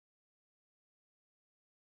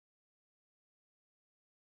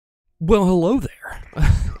Well, hello there.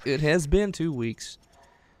 It has been 2 weeks.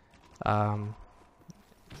 Um,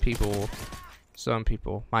 some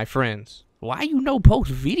people, my friends, why you no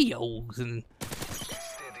post videos and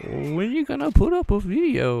when you gonna put up a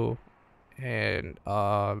video? And,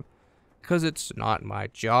 'cause it's not my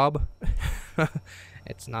job.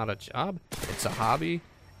 It's not a job, it's a hobby.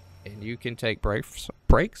 And you can take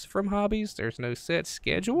breaks from hobbies. There's no set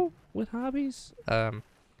schedule with hobbies.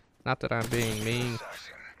 Not that I'm being mean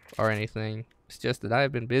or anything. It's just that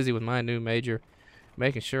I've been busy with my new major,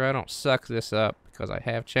 making sure I don't suck this up, because I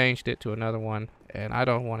have changed it to another one, and I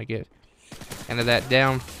don't want to get into that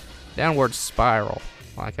downward spiral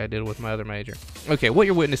like I did with my other major. Okay, what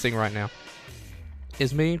you're witnessing right now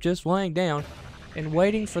is me just laying down and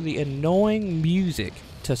waiting for the annoying music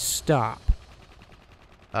to stop.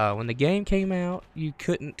 When the game came out, you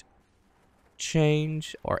couldn't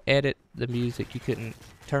change or edit the music. You couldn't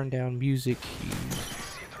turn down music.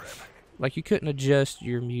 You couldn't adjust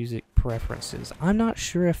your music preferences. I'm not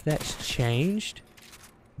sure if that's changed,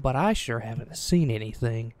 but I sure haven't seen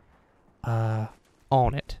anything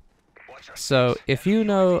on it. So if you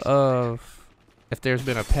know of if there's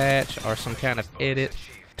been a patch or some kind of edit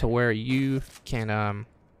to where you can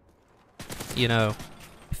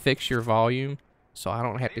fix your volume so I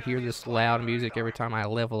don't have to hear this loud music every time I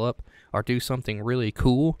level up or do something really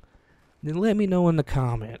cool, then let me know in the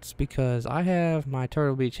comments, because I have my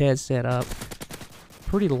Turtle Beach headset up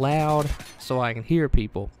pretty loud so I can hear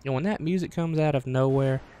people. And when that music comes out of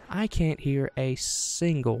nowhere, I can't hear a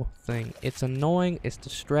single thing. It's annoying, it's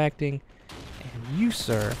distracting, and you,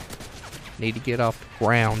 sir, need to get off the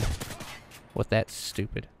ground with that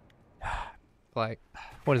stupid. Like,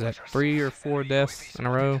 what is that, 3 or 4 deaths in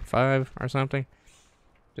a row? 5 or something?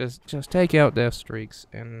 Just take out death streaks,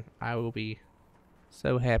 and I will be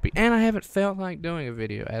so happy. And I haven't felt like doing a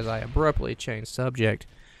video as I abruptly changed subject.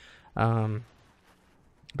 But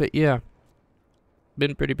yeah,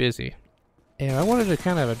 been pretty busy. And I wanted to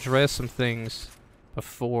kind of address some things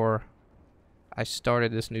before I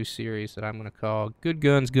started this new series that I'm going to call Good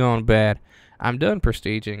Guns Gone Bad. I'm done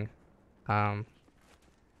prestiging. I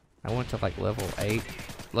went to like level 8,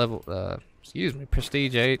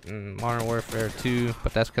 Prestige 8 in Modern Warfare 2,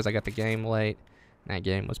 but that's because I got the game late, and that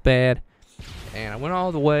game was bad. And I went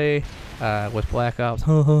all the way with Black Ops,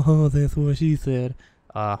 that's what she said,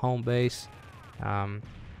 home base, and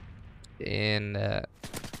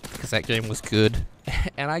because that game was good.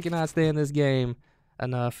 And I cannot stand this game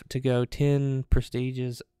enough to go 10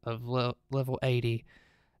 prestiges of level 80,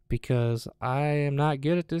 because I am not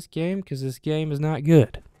good at this game, because this game is not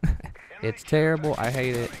good. It's terrible, I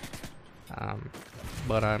hate it.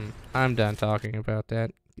 But I'm done talking about that.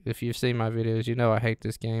 If you've seen my videos, you know I hate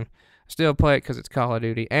this game. I still play it because it's Call of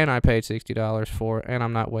Duty, and I paid $60 for it, and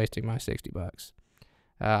I'm not wasting my $60.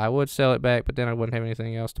 I would sell it back, but then I wouldn't have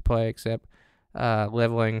anything else to play except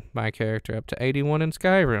leveling my character up to 81 in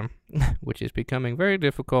Skyrim, which is becoming very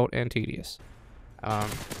difficult and tedious.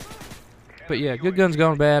 But yeah, Good Guns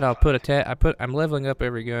Gone Bad. I'm leveling up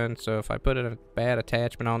every gun, so if I put a bad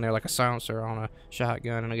attachment on there, like a silencer on a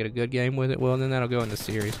shotgun, and I get a good game with it, well, then that'll go in the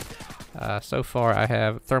series. So far, I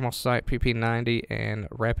have Thermal Sight P90 and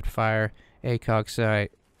Rapid Fire ACOG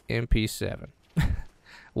Sight MP7,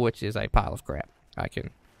 which is a pile of crap. I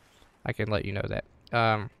can let you know that.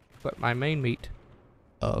 But my main meat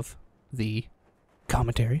of the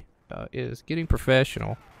commentary is getting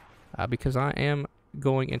professional, because I am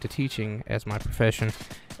going into teaching as my profession,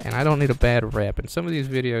 and I don't need a bad rep. And some of these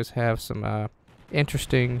videos have some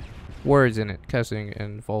interesting words in it, cussing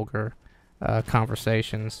and vulgar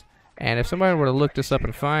conversations. And if somebody were to look this up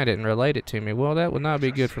and find it and relate it to me, well, that would not be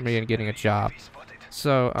good for me in getting a job.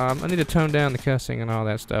 So I need to tone down the cussing and all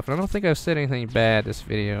that stuff. And I don't think I've said anything bad this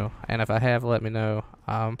video, and if I have, let me know.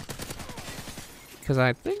 Because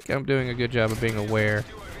I think I'm doing a good job of being aware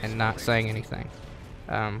and not saying anything.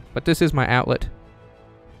 But this is my outlet.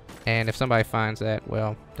 And if somebody finds that,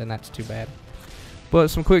 well, then that's too bad. But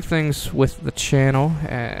some quick things with the channel.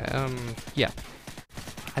 Yeah.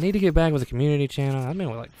 I need to get back with a community channel. I've been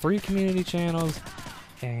with like 3 community channels,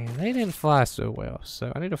 and they didn't fly so well. So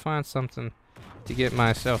I need to find something to get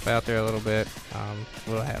myself out there a little bit.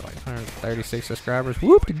 We'll have like 136 subscribers.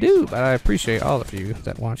 Whoop-de-doo! But I appreciate all of you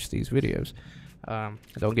that watch these videos.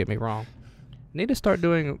 Don't get me wrong. Need to start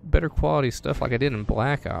doing better quality stuff like I did in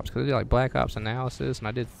Black Ops, because I did like Black Ops analysis, and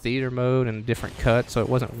I did theater mode and different cuts, so it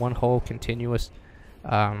wasn't one whole continuous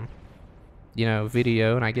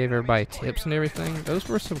video, and I gave everybody tips and everything. Those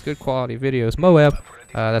were some good quality videos. M.o.a.B,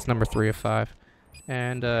 that's number 3 of 5.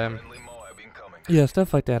 And yeah,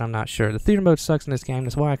 stuff like that, I'm not sure. The theater mode sucks in this game,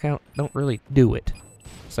 that's why I don't really do it.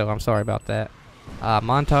 So I'm sorry about that.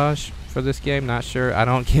 montage for this game. Not sure. I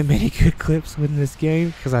don't get many good clips in this game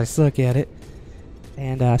because I suck at it.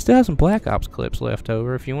 And I still have some Black Ops clips left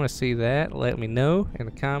over. If you want to see that, let me know in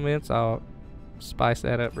the comments. I'll spice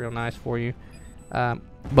that up real nice for you. But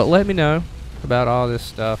let me know about all this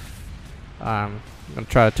stuff. I'm going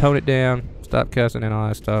to try to tone it down, stop cussing and all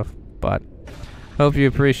that stuff. But hope you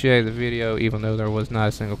appreciate the video, even though there was not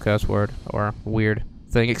a single cuss word or weird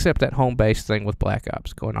thing, except that home base thing with Black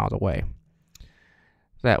Ops going all the way.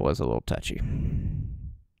 That was a little touchy.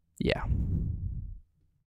 Yeah.